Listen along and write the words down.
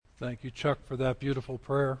Thank you, Chuck, for that beautiful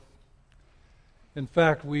prayer. In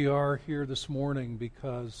fact, we are here this morning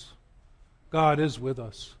because God is with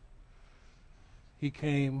us. He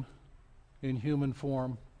came in human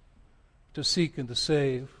form to seek and to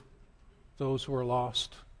save those who are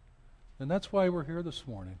lost. And that's why we're here this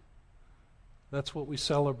morning. That's what we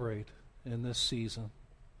celebrate in this season.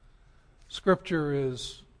 Scripture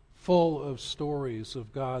is full of stories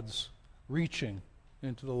of God's reaching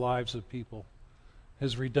into the lives of people,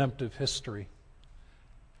 His redemptive history.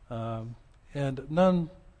 And none,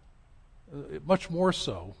 much more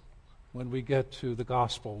so when we get to the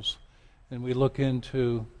Gospels and we look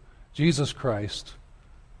into Jesus Christ,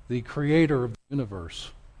 the creator of the universe,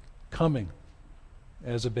 coming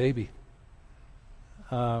as a baby.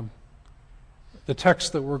 The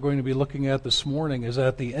text that we're going to be looking at this morning is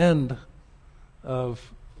at the end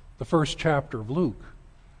of the first chapter of Luke.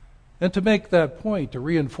 And to make that point, to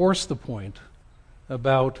reinforce the point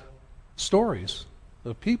about stories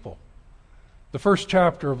of people, the first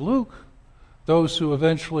chapter of Luke, those who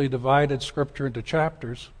eventually divided Scripture into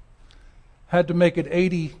chapters, had to make it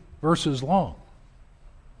 80 verses long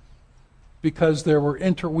because there were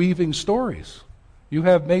interweaving stories. You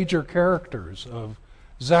have major characters of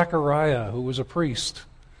Zechariah, who was a priest,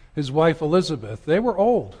 his wife Elizabeth. They were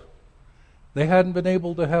old. They hadn't been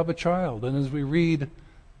able to have a child. And as we read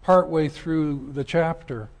partway through the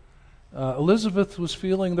chapter, Elizabeth was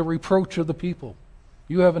feeling the reproach of the people.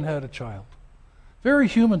 You haven't had a child. Very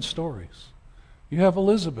human stories. You have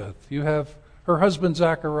Elizabeth. You have her husband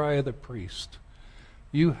Zechariah the priest.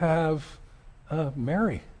 You have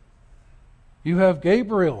Mary. You have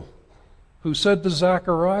Gabriel, who said to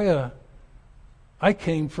Zechariah, I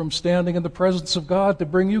came from standing in the presence of God to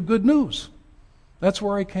bring you good news. That's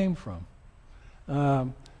where I came from.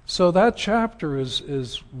 So that chapter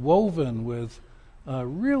is woven with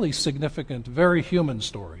really significant, very human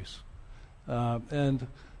stories. And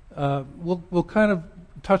we'll kind of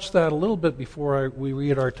touch that a little bit before we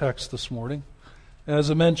read our text this morning.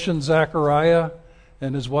 As I mentioned, Zechariah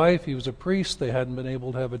and his wife, he was a priest. They hadn't been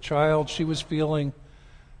able to have a child. She was feeling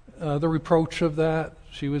the reproach of that.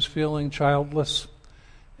 She was feeling childless.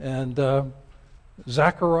 And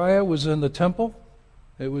Zechariah was in the temple.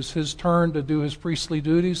 It was his turn to do his priestly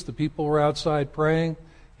duties. The people were outside praying.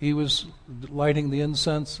 He was lighting the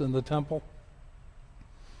incense in the temple.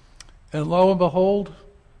 And lo and behold,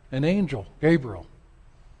 an angel, Gabriel,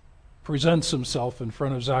 presents himself in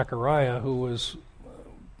front of Zechariah, who was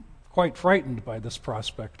quite frightened by this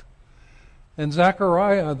prospect. And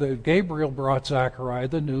Gabriel brought Zechariah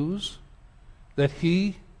the news that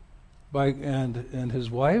he and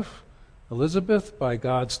his wife, Elizabeth, by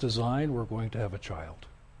God's design, were going to have a child.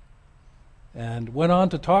 And went on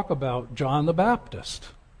to talk about John the Baptist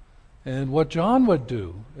and what John would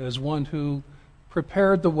do as one who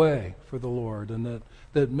prepared the way for the Lord, and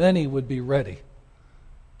that many would be ready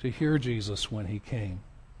to hear Jesus when he came.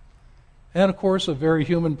 And of course, a very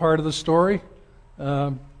human part of the story.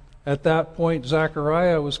 At that point,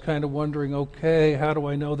 Zechariah was kind of wondering, okay, how do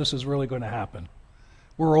I know this is really going to happen?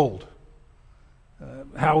 We're old.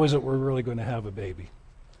 How is it we're really going to have a baby?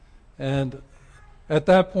 And at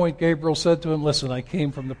that point, Gabriel said to him, listen, I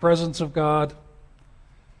came from the presence of God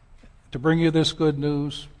to bring you this good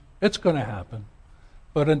news. It's going to happen.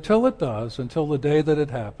 But until it does, until the day that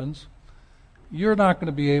it happens, you're not going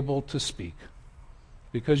to be able to speak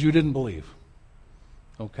because you didn't believe.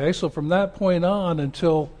 Okay, so from that point on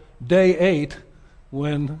until day 8,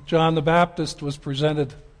 when John the Baptist was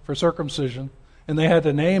presented for circumcision and they had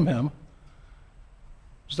to name him,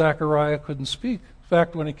 Zechariah couldn't speak. In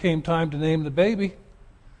fact, when it came time to name the baby,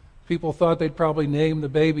 people thought they'd probably name the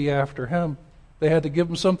baby after him. They had to give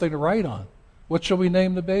him something to write on. What shall we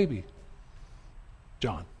name the baby?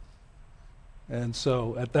 John. And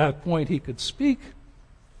so at that point he could speak.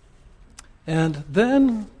 And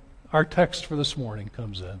then our text for this morning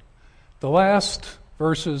comes in. The last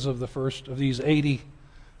verses of the first of these 80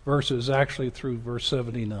 verses, actually through verse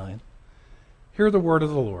 79. Hear the word of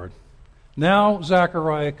the Lord. Now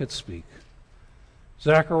Zechariah could speak.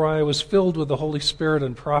 Zechariah was filled with the Holy Spirit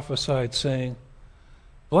and prophesied, saying,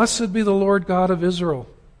 Blessed be the Lord God of Israel,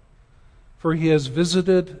 for he has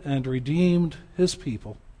visited and redeemed his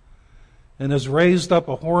people, and has raised up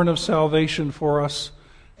a horn of salvation for us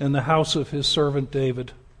in the house of his servant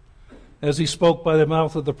David, as he spoke by the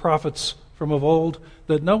mouth of the prophets from of old,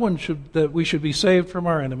 that we should be saved from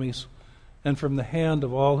our enemies and from the hand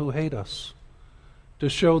of all who hate us, to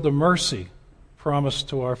show the mercy promised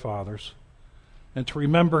to our fathers, and to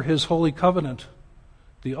remember his holy covenant,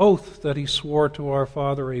 the oath that he swore to our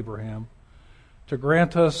father Abraham, to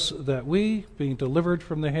grant us that we, being delivered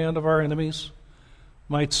from the hand of our enemies,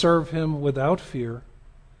 might serve him without fear,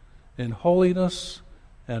 in holiness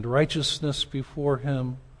and righteousness before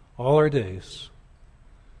him all our days.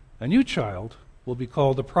 And you, child, will be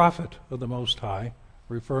called the prophet of the Most High,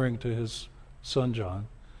 referring to his son John.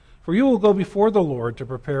 For you will go before the Lord to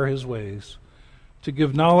prepare his ways, to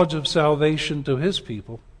give knowledge of salvation to his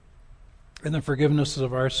people, and the forgiveness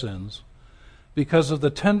of our sins, because of the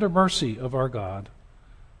tender mercy of our God,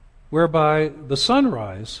 whereby the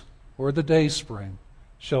sunrise or the dayspring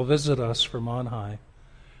shall visit us from on high,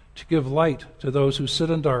 to give light to those who sit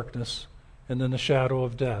in darkness and in the shadow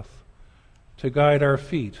of death, to guide our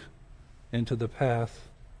feet into the path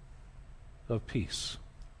of peace.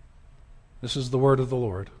 This is the word of the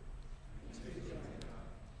Lord.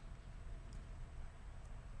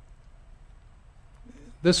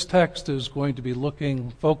 This text is going to be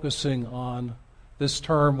focusing on this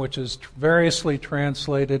term, which is variously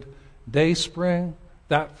translated dayspring,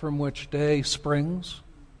 that from which day springs,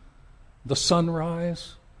 the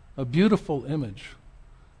sunrise, a beautiful image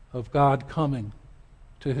of God coming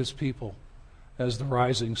to his people as the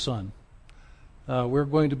rising sun. We're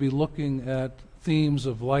going to be looking at themes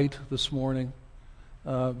of light this morning,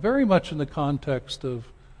 very much in the context of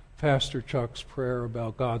Pastor Chuck's prayer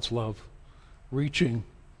about God's love reaching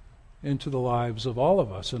into the lives of all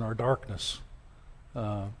of us in our darkness.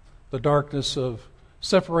 The darkness of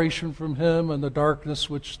separation from him and the darkness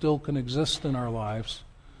which still can exist in our lives,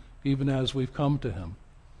 even as we've come to him.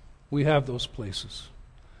 We have those places.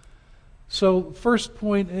 So, first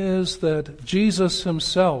point is that Jesus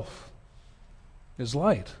himself is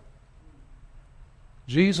light.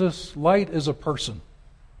 Jesus, light is a person,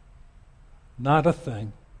 not a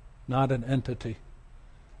thing, not an entity.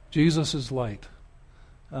 Jesus is light.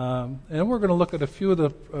 And we're going to look at a few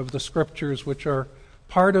of the scriptures which are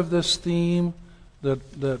part of this theme, that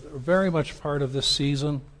are very much part of this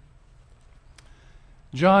season.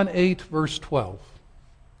 John 8, verse 12.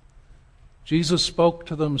 Jesus spoke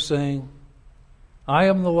to them, saying, I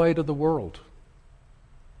am the light of the world.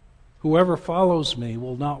 Whoever follows me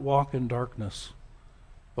will not walk in darkness,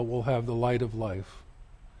 but will have the light of life.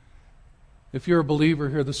 If you're a believer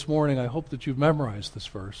here this morning, I hope that you've memorized this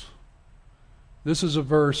verse. This is a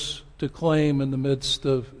verse to claim in the midst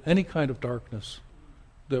of any kind of darkness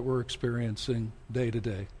that we're experiencing day to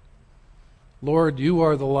day. Lord, you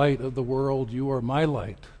are the light of the world. You are my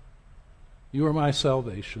light. You are my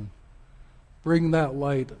salvation. Bring that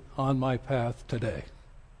light on my path today,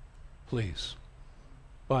 please,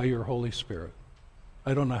 by your Holy Spirit.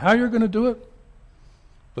 I don't know how you're going to do it,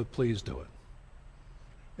 but please do it.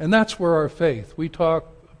 And that's where our faith,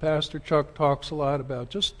 Pastor Chuck talks a lot about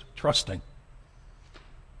just trusting.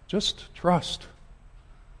 Just trust.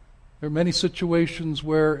 There are many situations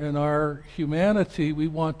where in our humanity we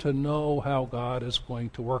want to know how God is going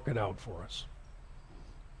to work it out for us.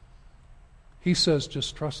 He says,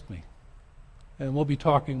 just trust me. And we'll be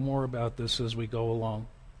talking more about this as we go along.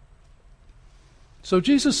 So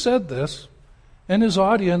Jesus said this, and his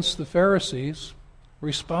audience, the Pharisees,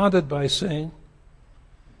 responded by saying,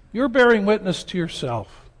 you're bearing witness to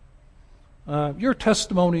yourself. Your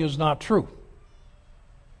testimony is not true.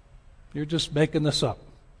 You're just making this up.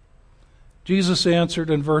 Jesus answered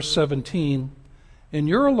in verse 17, in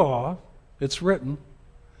your law, it's written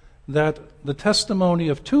that the testimony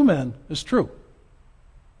of two men is true.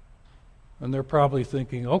 And they're probably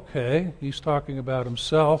thinking, okay, he's talking about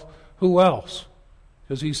himself. Who else?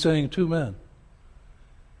 Because he's saying two men.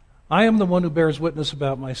 I am the one who bears witness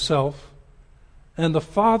about myself, and the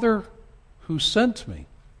Father who sent me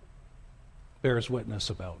bears witness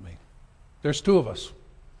about me. There's two of us,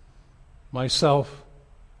 myself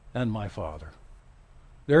and my Father.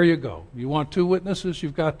 There you go. You want two witnesses?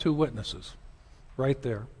 You've got two witnesses right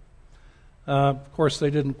there. Of course, they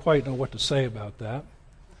didn't quite know what to say about that.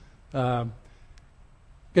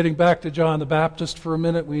 Getting back to John the Baptist for a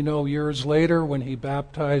minute, we know years later when he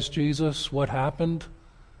baptized Jesus, what happened?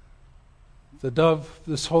 The dove,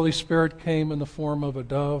 this Holy Spirit came in the form of a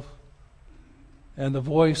dove, and the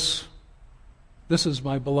voice, this is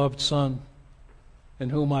my beloved Son, in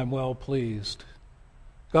whom I'm well pleased.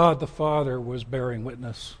 God the Father was bearing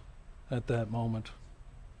witness at that moment.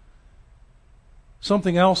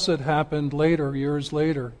 Something else that happened later, years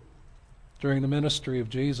later, during the ministry of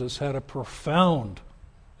Jesus, had a profound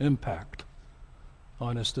impact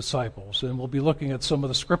on his disciples. And we'll be looking at some of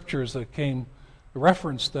the scriptures that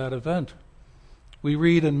reference that event. We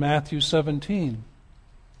read in Matthew 17,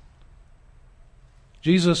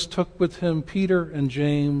 Jesus took with him Peter and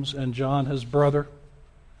James and John his brother,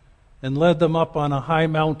 and led them up on a high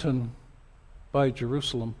mountain by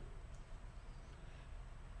Jerusalem.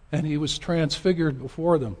 And he was transfigured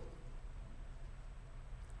before them.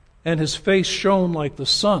 and his face shone like the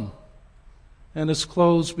sun, and his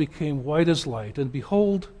clothes became white as light. And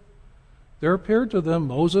behold, there appeared to them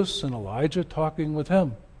Moses and Elijah talking with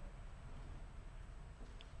him.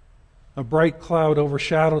 A bright cloud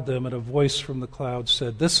overshadowed them, and a voice from the cloud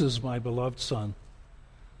said, "This is my beloved Son,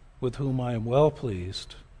 with whom I am well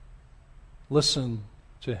pleased. Listen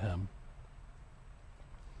to him."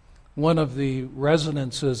 One of the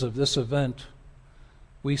resonances of this event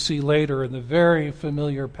we see later in the very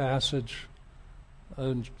familiar passage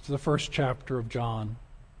in the first chapter of John,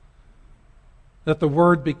 that the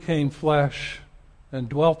Word became flesh and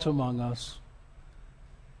dwelt among us,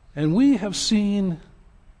 and we have seen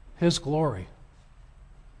his glory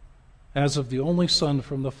as of the only Son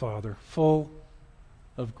from the Father, full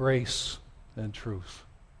of grace and truth.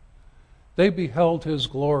 They beheld his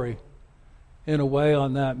glory in a way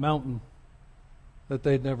on that mountain that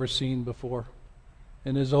they'd never seen before.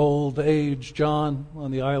 In his old age, John,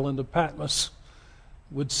 on the island of Patmos,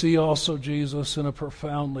 would see also Jesus in a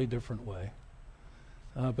profoundly different way.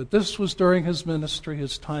 But this was during his ministry,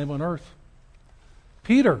 his time on earth.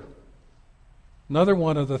 Peter, another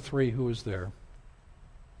one of the three who was there,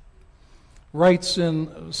 writes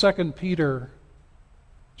in 2 Peter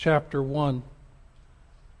chapter 1,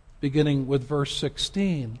 beginning with verse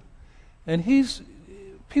 16. And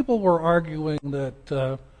people were arguing that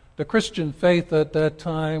the Christian faith at that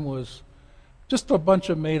time was just a bunch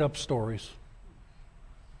of made-up stories.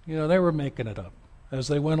 You know, they were making it up as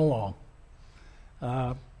they went along.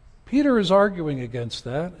 Peter is arguing against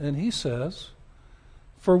that, and he says,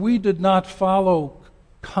 "For we did not follow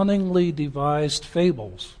cunningly devised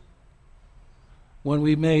fables when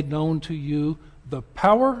we made known to you the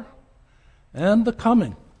power and the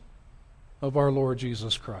coming of our Lord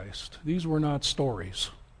Jesus Christ." These were not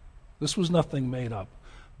stories. This was nothing made up.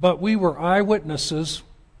 But we were eyewitnesses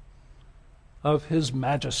of his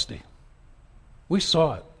majesty. We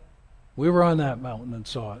saw it. We were on that mountain and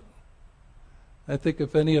saw it. I think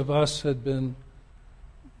if any of us had been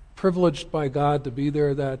privileged by God to be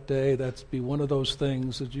there that day, that'd be one of those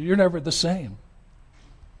things that you're never the same.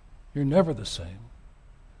 You're never the same.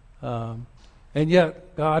 And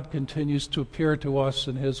yet, God continues to appear to us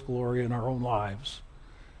in his glory in our own lives.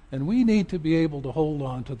 And we need to be able to hold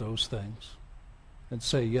on to those things and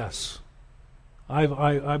say, yes,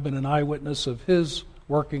 I've been an eyewitness of his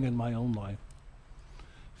working in my own life.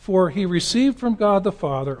 For he received from God the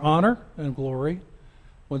Father honor and glory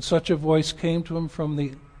when such a voice came to him from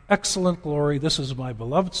the excellent glory, "This is my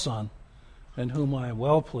beloved Son, in whom I am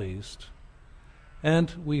well pleased."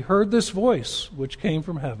 And we heard this voice which came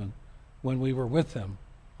from heaven when we were with him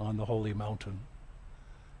on the holy mountain.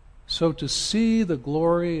 So to see the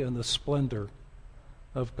glory and the splendor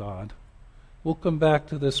of God. We'll come back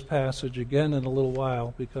to this passage again in a little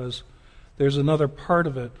while because there's another part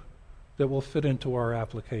of it that will fit into our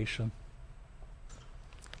application.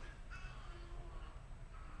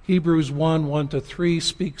 Hebrews 1:1-3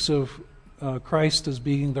 speaks of Christ as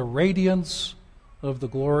being the radiance of the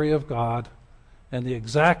glory of God and the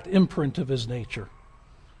exact imprint of his nature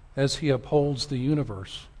as he upholds the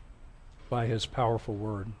universe by his powerful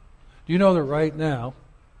word. Do you know that right now,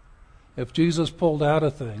 if Jesus pulled out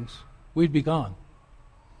of things, we'd be gone?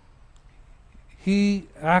 He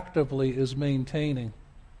actively is maintaining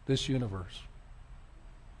this universe.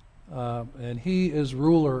 And he is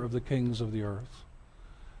ruler of the kings of the earth.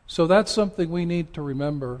 So that's something we need to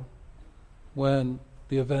remember when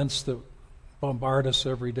the events that bombard us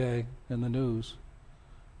every day in the news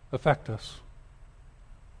affect us.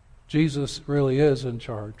 Jesus really is in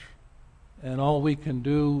charge. And all we can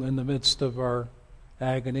do in the midst of our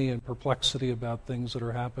agony and perplexity about things that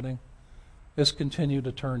are happening is continue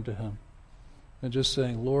to turn to him and just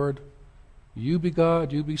saying, Lord, you be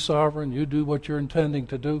God, you be sovereign, you do what you're intending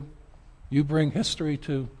to do. You bring history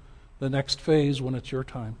to the next phase when it's your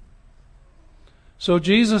time. So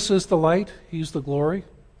Jesus is the light, he's the glory.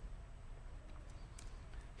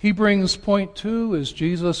 He brings, point 2 is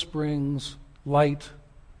Jesus brings light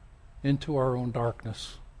into our own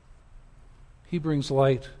darkness. He brings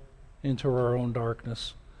light into our own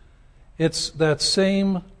darkness. It's that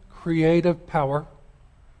same creative power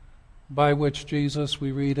by which Jesus,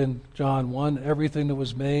 we read in John 1, everything that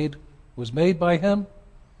was made by him.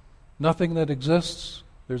 Nothing that exists,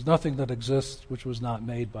 there's nothing that exists which was not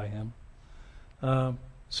made by him.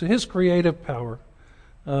 So his creative power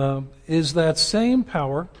is that same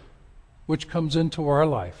power which comes into our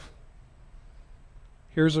life.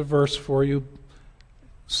 Here's a verse for you,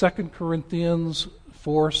 2 Corinthians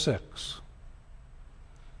 4:6.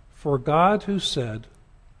 For God who said,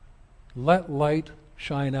 "Let light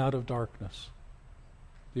shine out of darkness,"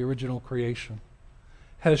 the original creation,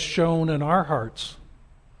 has shone in our hearts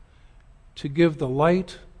to give the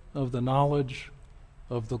light of the knowledge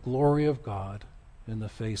of the glory of God in the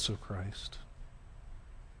face of Christ.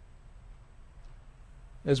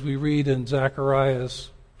 As we read in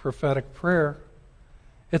Zechariah's prophetic prayer,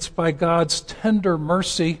 it's by God's tender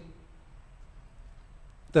mercy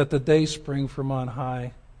that the dayspring from on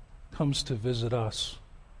high comes to visit us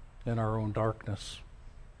in our own darkness.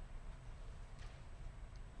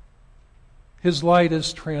 His light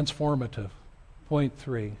is transformative. Point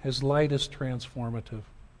 3, his light is transformative.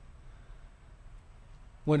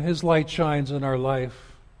 When his light shines in our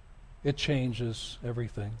life, it changes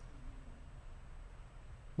everything.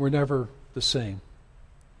 We're never the same.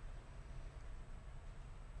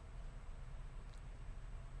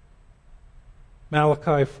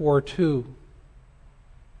 Malachi 4:2,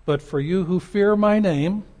 but for you who fear my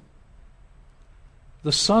name,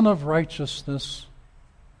 the Son of Righteousness,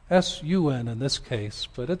 S-U-N in this case,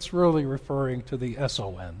 but it's really referring to the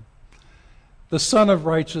S-O-N. The Son of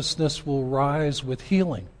Righteousness will rise with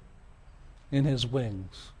healing in his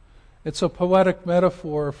wings. It's a poetic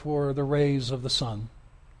metaphor for the rays of the sun,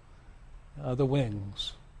 the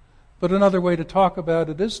wings. But another way to talk about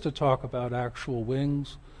it is to talk about actual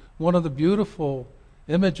wings. One of the beautiful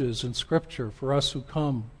images in Scripture for us who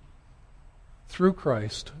come through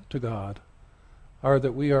Christ to God are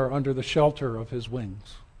that we are under the shelter of his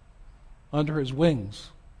wings. Under his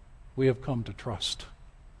wings, we have come to trust.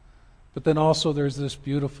 But then also there's this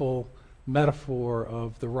beautiful metaphor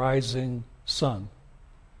of the rising sun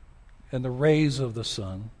and the rays of the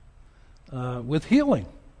sun with healing.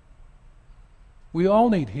 We all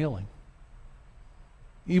need healing.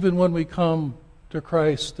 Even when we come to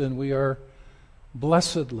Christ and we are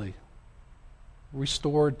blessedly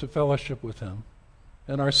restored to fellowship with him,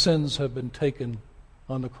 and our sins have been taken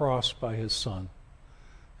on the cross by his Son,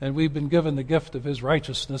 and we've been given the gift of his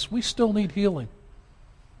righteousness, we still need healing.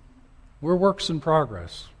 We're works in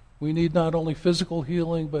progress. We need not only physical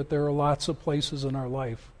healing, but there are lots of places in our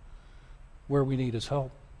life where we need his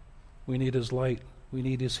help. We need his light. We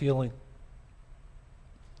need his healing.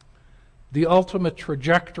 The ultimate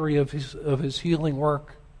trajectory of his healing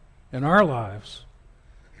work in our lives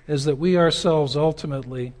is that we ourselves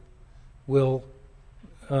ultimately will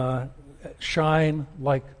shine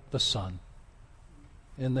like the sun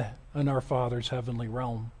in our Father's heavenly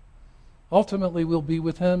realm. Ultimately, we'll be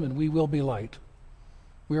with him and we will be light.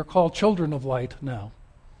 We are called children of light now.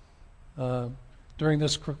 During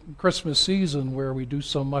this Christmas season where we do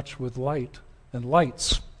so much with light and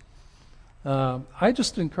lights, I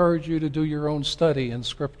just encourage you to do your own study in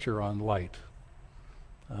Scripture on light.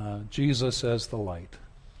 Jesus as the light,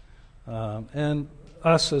 and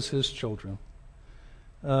us as his children.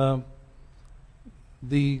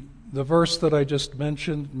 The verse that I just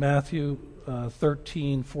mentioned, Matthew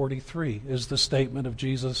 13:43, is the statement of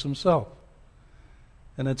Jesus himself.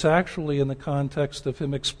 And it's actually in the context of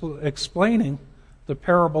him explaining the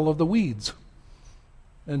parable of the weeds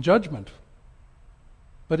and judgment.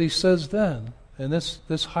 But he says then, and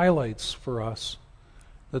this highlights for us,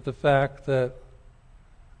 that the fact that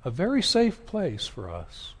a very safe place for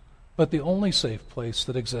us, but the only safe place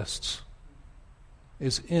that exists,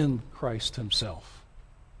 is in Christ himself.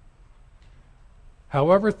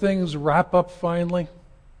 However things wrap up finally,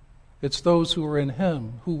 it's those who are in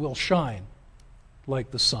him who will shine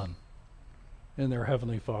like the sun in their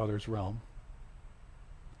heavenly Father's realm.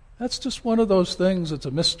 That's just one of those things that's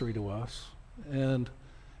a mystery to us. And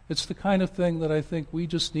it's the kind of thing that I think we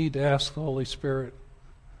just need to ask the Holy Spirit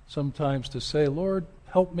sometimes to say, Lord,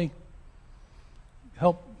 help me.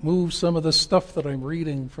 Help move some of the stuff that I'm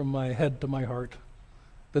reading from my head to my heart.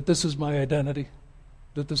 That this is my identity.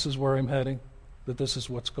 That this is where I'm heading. That this is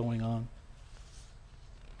what's going on.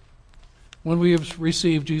 When we have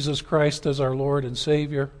received Jesus Christ as our Lord and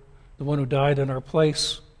Savior, the one who died in our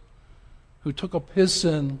place, who took up his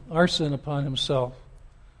sin, our sin upon himself,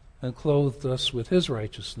 and clothed us with his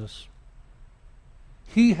righteousness,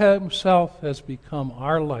 he himself has become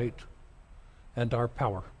our light and our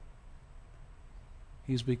power.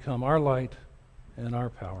 He's become our light and our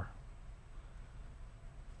power.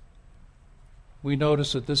 We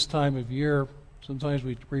notice at this time of year, sometimes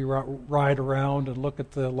we ride around and look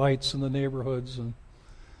at the lights in the neighborhoods, and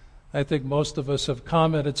I think most of us have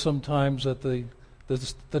commented sometimes at the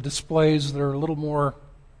displays that are a little more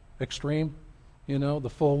extreme, the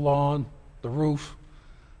full lawn, the roof.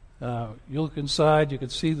 You look inside, you can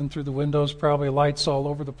see them through the windows, probably lights all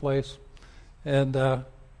over the place. And,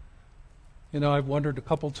 I've wondered a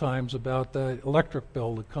couple times about the electric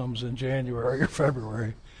bill that comes in January or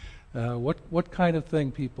February. What kind of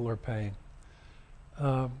thing people are paying.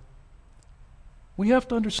 We have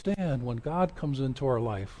to understand when God comes into our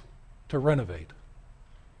life to renovate.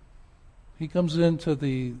 He comes into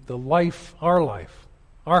the life,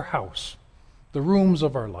 our house, the rooms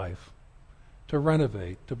of our life, to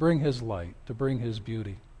renovate, to bring His light, to bring His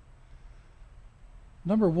beauty.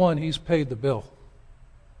 Number one, He's paid the bill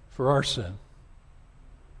for our sin.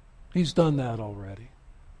 He's done that already.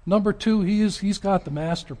 Number two, He's got the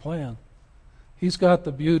master plan. He's got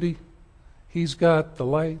the beauty. He's got the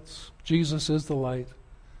lights. Jesus is the light.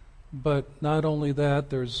 But not only that,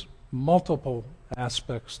 there's multiple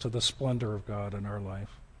aspects to the splendor of God in our life.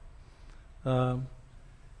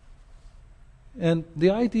 And the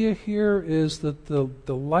idea here is that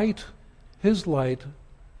the light, His light,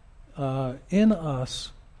 in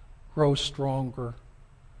us grows stronger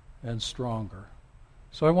and stronger.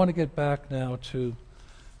 So I want to get back now to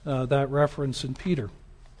that reference in Peter,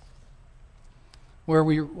 where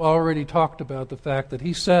we already talked about the fact that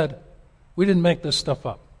he said, we didn't make this stuff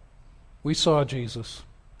up. We saw Jesus.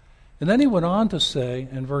 And then he went on to say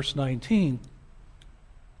in verse 19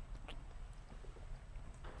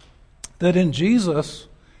 that in Jesus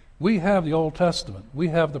we have the Old Testament. We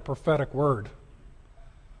have the prophetic word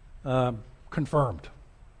confirmed.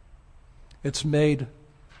 It's made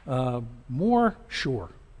more sure.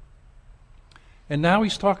 And now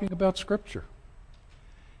he's talking about Scripture.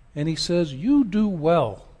 And he says, you do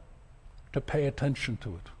well to pay attention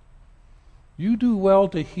to it. You do well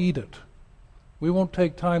to heed it. We won't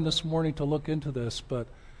take time this morning to look into this, but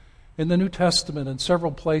in the New Testament, in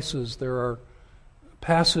several places, there are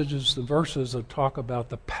passages and verses that talk about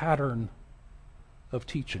the pattern of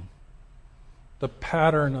teaching, the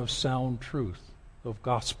pattern of sound truth, of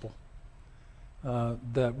gospel,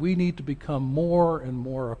 that we need to become more and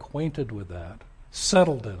more acquainted with that,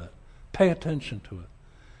 settled in it, pay attention to it.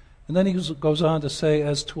 And then he goes on to say,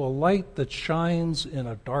 as to a light that shines in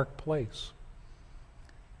a dark place.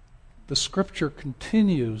 The Scripture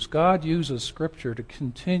continues, God uses Scripture to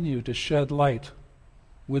continue to shed light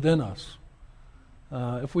within us.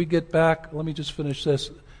 If we get back, let me just finish this.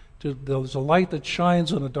 There's a light that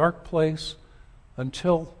shines in a dark place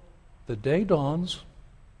until the day dawns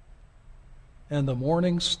and the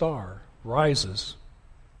morning star rises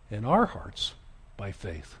in our hearts by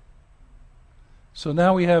faith. So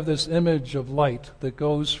now we have this image of light that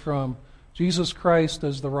goes from Jesus Christ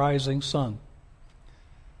as the rising sun.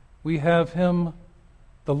 We have Him,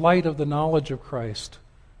 the light of the knowledge of Christ,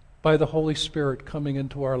 by the Holy Spirit coming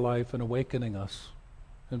into our life and awakening us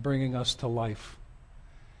and bringing us to life.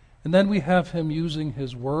 And then we have Him using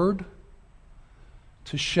His Word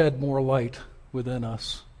to shed more light within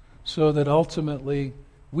us, so that ultimately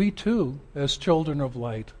we too, as children of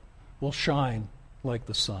light, will shine like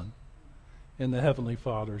the sun in the Heavenly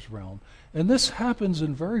Father's realm. And this happens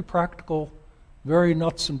in very practical, very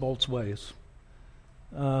nuts and bolts ways.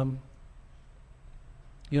 In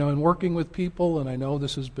working with people, and I know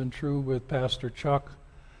this has been true with Pastor Chuck,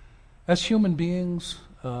 as human beings,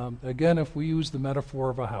 again, if we use the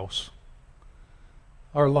metaphor of a house,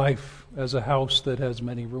 our life as a house that has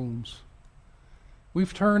many rooms,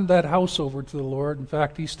 we've turned that house over to the Lord. In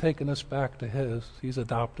fact, He's taken us back to His. He's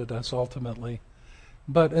adopted us ultimately.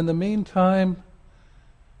 But in the meantime,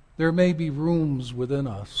 there may be rooms within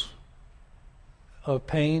us of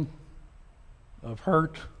pain, of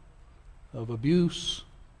hurt, of abuse,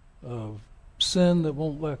 of sin that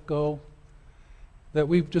won't let go, that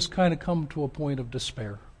we've just kind of come to a point of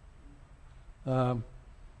despair.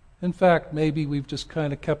 In fact, maybe we've just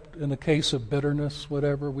kind of kept, in the case of bitterness,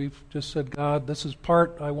 whatever, we've just said, God, this is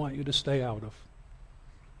part I want you to stay out of.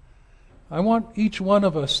 I want each one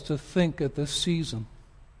of us to think at this season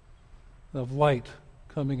of light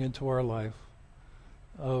coming into our life,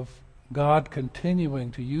 of God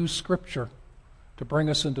continuing to use Scripture to bring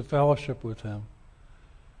us into fellowship with Him,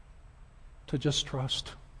 to just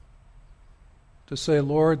trust, to say,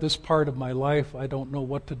 Lord, this part of my life I don't know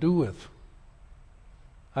what to do with.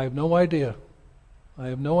 I have no idea. I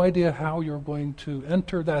have no idea how you're going to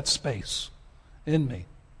enter that space in me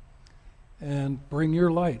and bring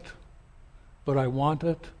your light. But I want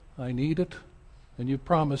it, I need it, and you've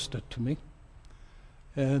promised it to me.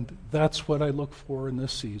 And that's what I look for in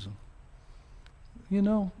this season.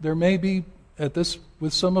 There may be,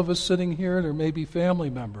 with some of us sitting here, there may be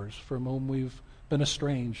family members from whom we've been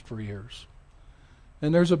estranged for years.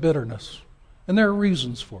 And there's a bitterness, and there are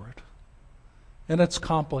reasons for it. And it's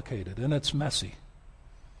complicated, and it's messy.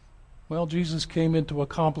 Well, Jesus came into a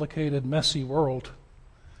complicated, messy world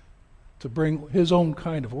to bring His own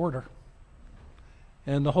kind of order.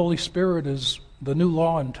 And the Holy Spirit is the new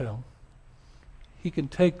law in town. He can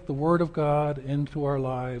take the Word of God into our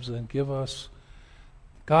lives and give us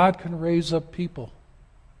God can raise up people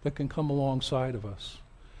that can come alongside of us.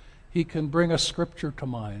 He can bring a scripture to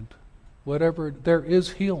mind. Whatever, there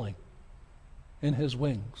is healing in his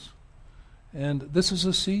wings. And this is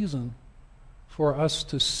a season for us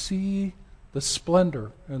to see the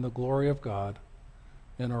splendor and the glory of God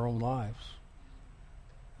in our own lives.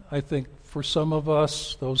 I think for some of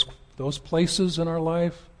us, those places in our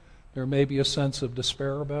life, there may be a sense of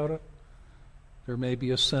despair about it. There may be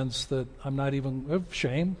a sense that I'm not even of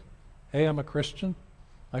shame. Hey, I'm a Christian.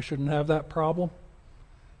 I shouldn't have that problem.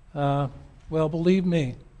 Well, believe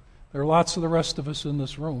me, there are lots of the rest of us in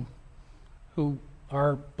this room who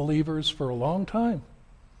are believers for a long time.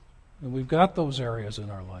 And we've got those areas in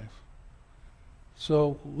our life.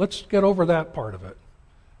 So let's get over that part of it.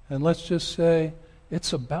 And let's just say,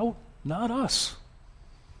 it's about not us.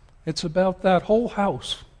 It's about that whole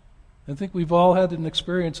house. I think we've all had an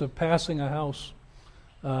experience of passing a house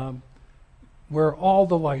where all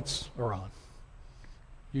the lights are on.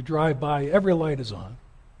 You drive by, every light is on.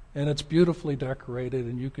 And it's beautifully decorated,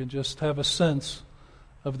 and you can just have a sense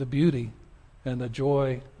of the beauty and the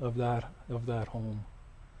joy of that home.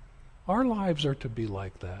 Our lives are to be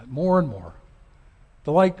like that, more and more.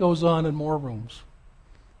 The light goes on in more rooms.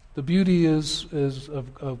 The beauty is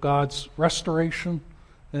of God's restoration,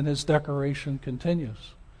 and his decoration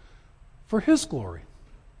continues. For his glory.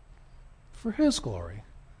 For his glory.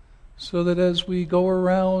 So that as we go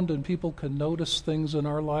around and people can notice things in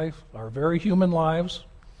our life, our very human lives,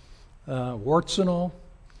 warts and all,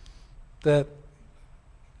 that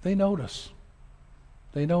they notice.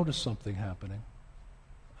 They notice something happening.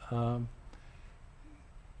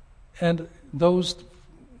 And those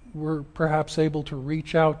we're perhaps able to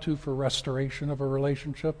reach out to for restoration of a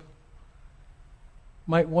relationship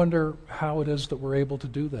might wonder how it is that we're able to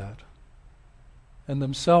do that and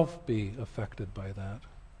themselves be affected by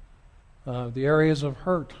that. The areas of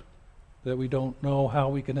hurt that we don't know how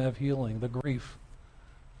we can have healing, the grief,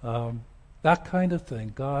 that kind of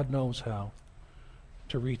thing, God knows how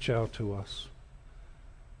to reach out to us.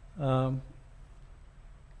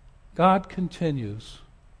 God continues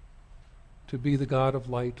to be the God of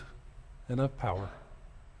light and of power.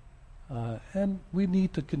 And we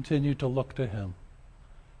need to continue to look to him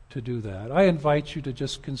to do that. I invite you to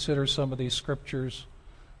just consider some of these scriptures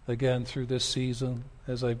again through this season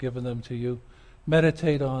as I've given them to you.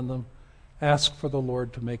 Meditate on them. Ask for the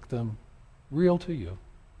Lord to make them real to you,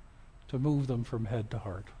 to move them from head to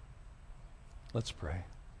heart. Let's pray.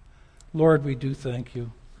 Lord, we do thank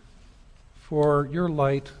you for your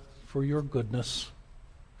light, for your goodness,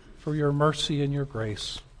 for your mercy and your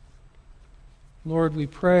grace. Lord, we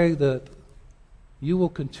pray that you will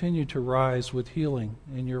continue to rise with healing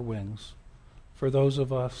in your wings for those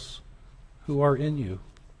of us who are in you.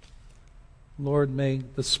 Lord, may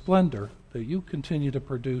the splendor that you continue to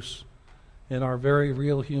produce in our very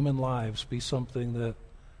real human lives be something that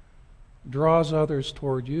draws others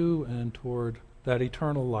toward you and toward that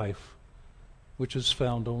eternal life which is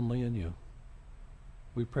found only in you.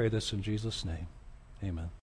 We pray this in Jesus' name. Amen.